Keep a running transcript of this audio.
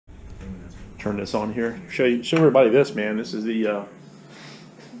Turn this on here. Show everybody this, man. This is the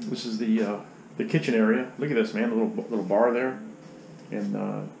kitchen area. Look at this, man. A little bar there, and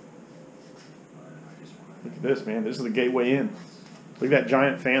look at this, man. This is the gateway in. Look at that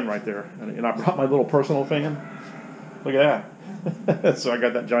giant fan right there. And I brought my little personal fan. Look at that. So I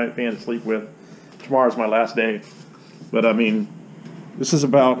got that giant fan to sleep with. Tomorrow's my last day. But I mean, this is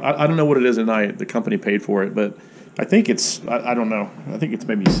about, I don't know what it is at night. The company paid for it, but I think it's, I don't know. I think it's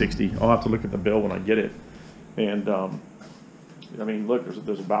maybe 60. I'll have to look at the bill when I get it. And I mean, look,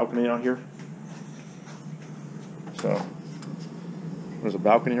 there's a balcony out here. So there's a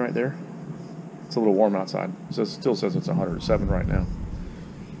balcony right there. It's a little warm outside. It still says it's 107 right now.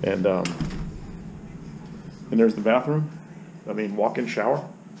 And there's the bathroom. I mean, walk-in shower.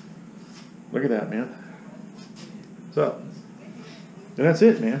 Look at that, man. What's up? And that's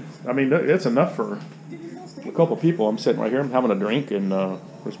it, man. I mean, that's enough for a couple people. I'm sitting right here. I'm having a drink, and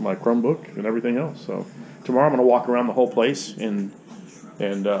there's my Chromebook and everything else. So tomorrow I'm going to walk around the whole place and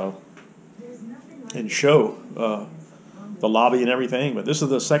show the lobby and everything. But this is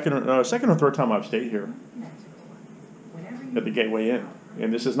the second or third time I've stayed here at the Gateway Inn.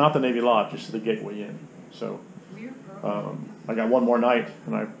 And this is not the Navy Lodge. This is the Gateway Inn. So I got one more night,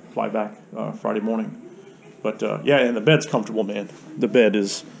 and I fly back Friday morning. But yeah, and the bed's comfortable, man. The bed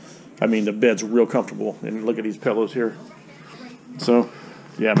is, I mean, the bed's real comfortable. And look at these pillows here. So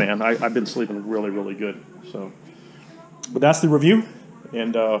yeah, man, I've been sleeping really, really good. So, but that's the review,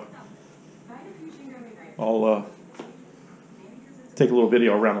 and I'll take a little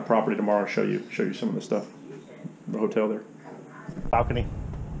video around the property tomorrow and show you some of the stuff, the hotel there. Balcony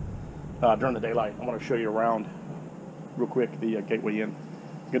during the daylight. I want to show you around real quick the Gateway Inn.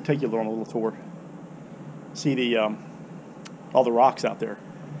 I'm gonna take you on a little tour. See the all the rocks out there.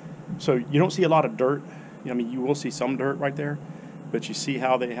 So you don't see a lot of dirt. I mean, you will see some dirt right there, but you see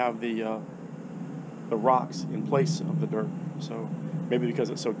how they have the rocks in place of the dirt. So maybe because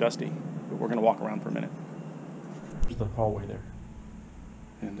it's so dusty. But we're gonna walk around for a minute. There's the hallway there,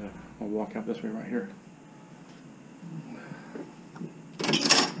 and I'll walk out this way right here.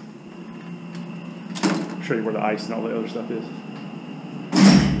 Show you where the ice and all the other stuff is.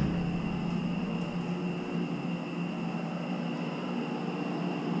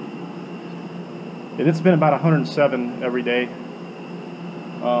 And it's been about 107 every day.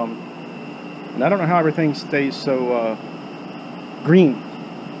 And I don't know how everything stays so green.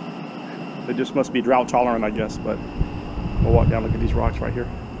 It just must be drought tolerant, I guess. But we'll walk down, look at these rocks right here.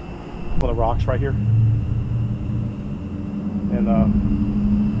 One of the rocks right here. And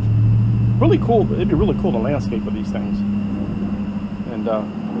really cool. It'd be really cool to landscape with these things. And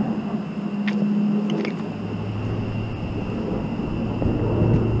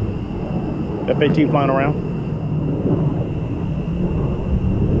F-18 flying around.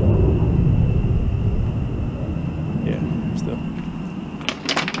 Yeah, still.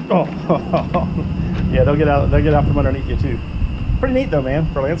 Oh, yeah, they'll get out from underneath you too. Pretty neat though,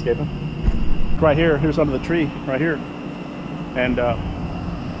 man, for landscaping. Right here, here's under the tree, right here, and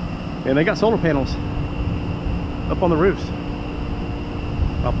they got solar panels up on the roofs.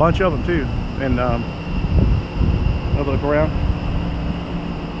 A bunch of them too, and another look around.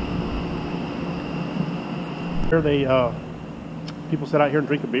 Here they people sit out here and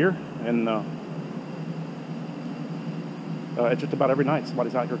drink a beer, and just about every night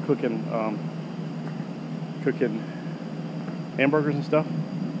somebody's out here cooking hamburgers and stuff.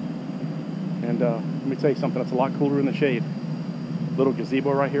 And let me tell you something that's a lot cooler in the shade. Little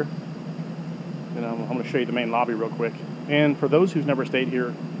gazebo right here, and I'm going to show you the main lobby real quick. And for those who've never stayed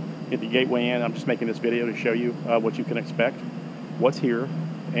here at the Gateway Inn, I'm just making this video to show you what you can expect, what's here,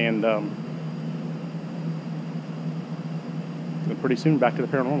 and pretty soon back to the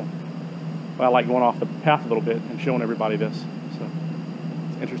paranormal. But I like going off the path a little bit and showing everybody this. So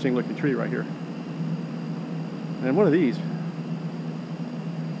it's an interesting looking tree right here. And what are these?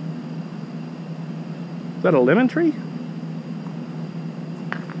 Is that a lemon tree?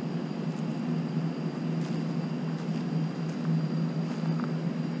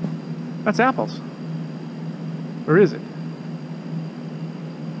 That's apples. Or is it?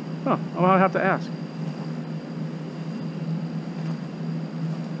 Huh, I'll have to ask.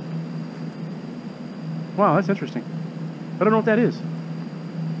 Wow, that's interesting. I don't know what that is.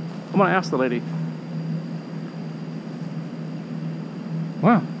 I'm gonna ask the lady.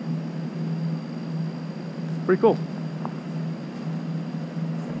 Wow. Pretty cool.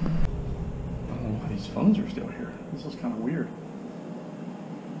 I don't know why these phones are still here. This is kind of weird.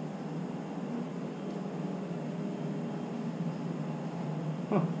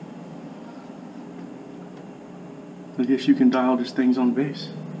 Huh. I guess you can dial just things on base.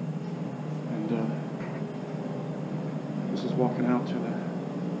 this is walking out to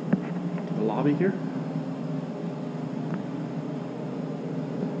the lobby here.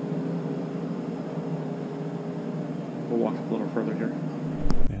 We'll walk up a little further here.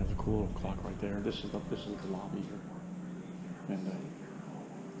 Yeah, there's a cool little clock right there. This is the lobby here, and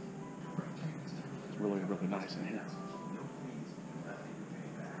it's really nice in here.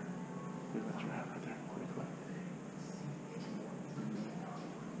 Look what you have right there. Pretty cool.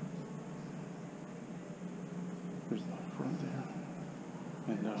 There's the front there,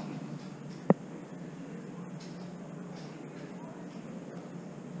 and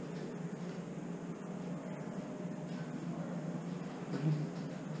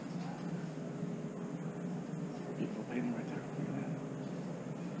beautiful painting right there. Look at that.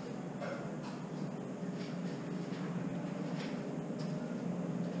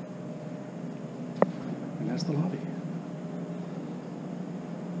 And that's the lobby.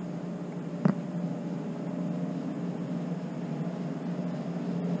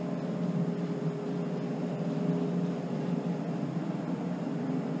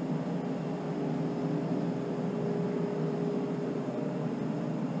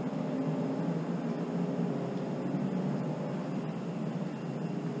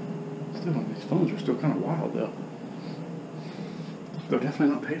 Still, these phones are still kind of wild though. They're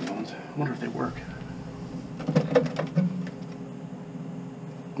definitely not payphones. I wonder if they work.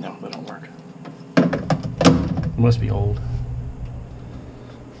 No, they don't work. It must be old.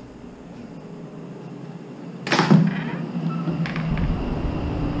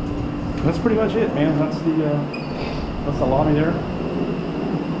 That's pretty much it, man. That's the lobby there,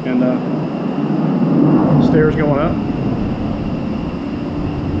 and stairs going up,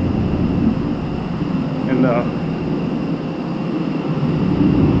 and the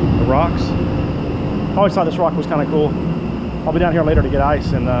rocks. I always thought this rock was kind of cool. I'll be down here later to get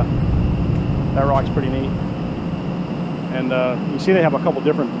ice, and that rock's pretty neat. And you see they have a couple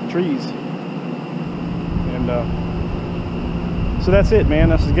different trees. And so that's it, man.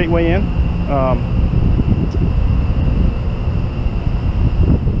 That's the gateway in.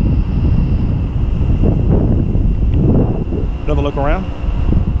 Another look around.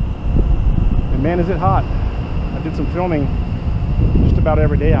 And man, is it hot. I did some filming just about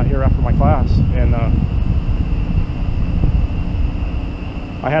every day out here after my class, and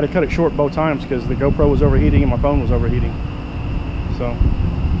I had to cut it short both times because the GoPro was overheating and my phone was overheating. So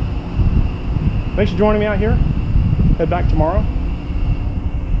thanks for joining me out here. Head back tomorrow.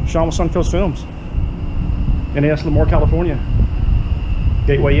 Sean with Suncoast Films, Nas Lemoore, California.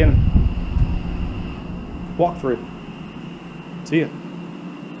 Gateway in. Walkthrough. See ya.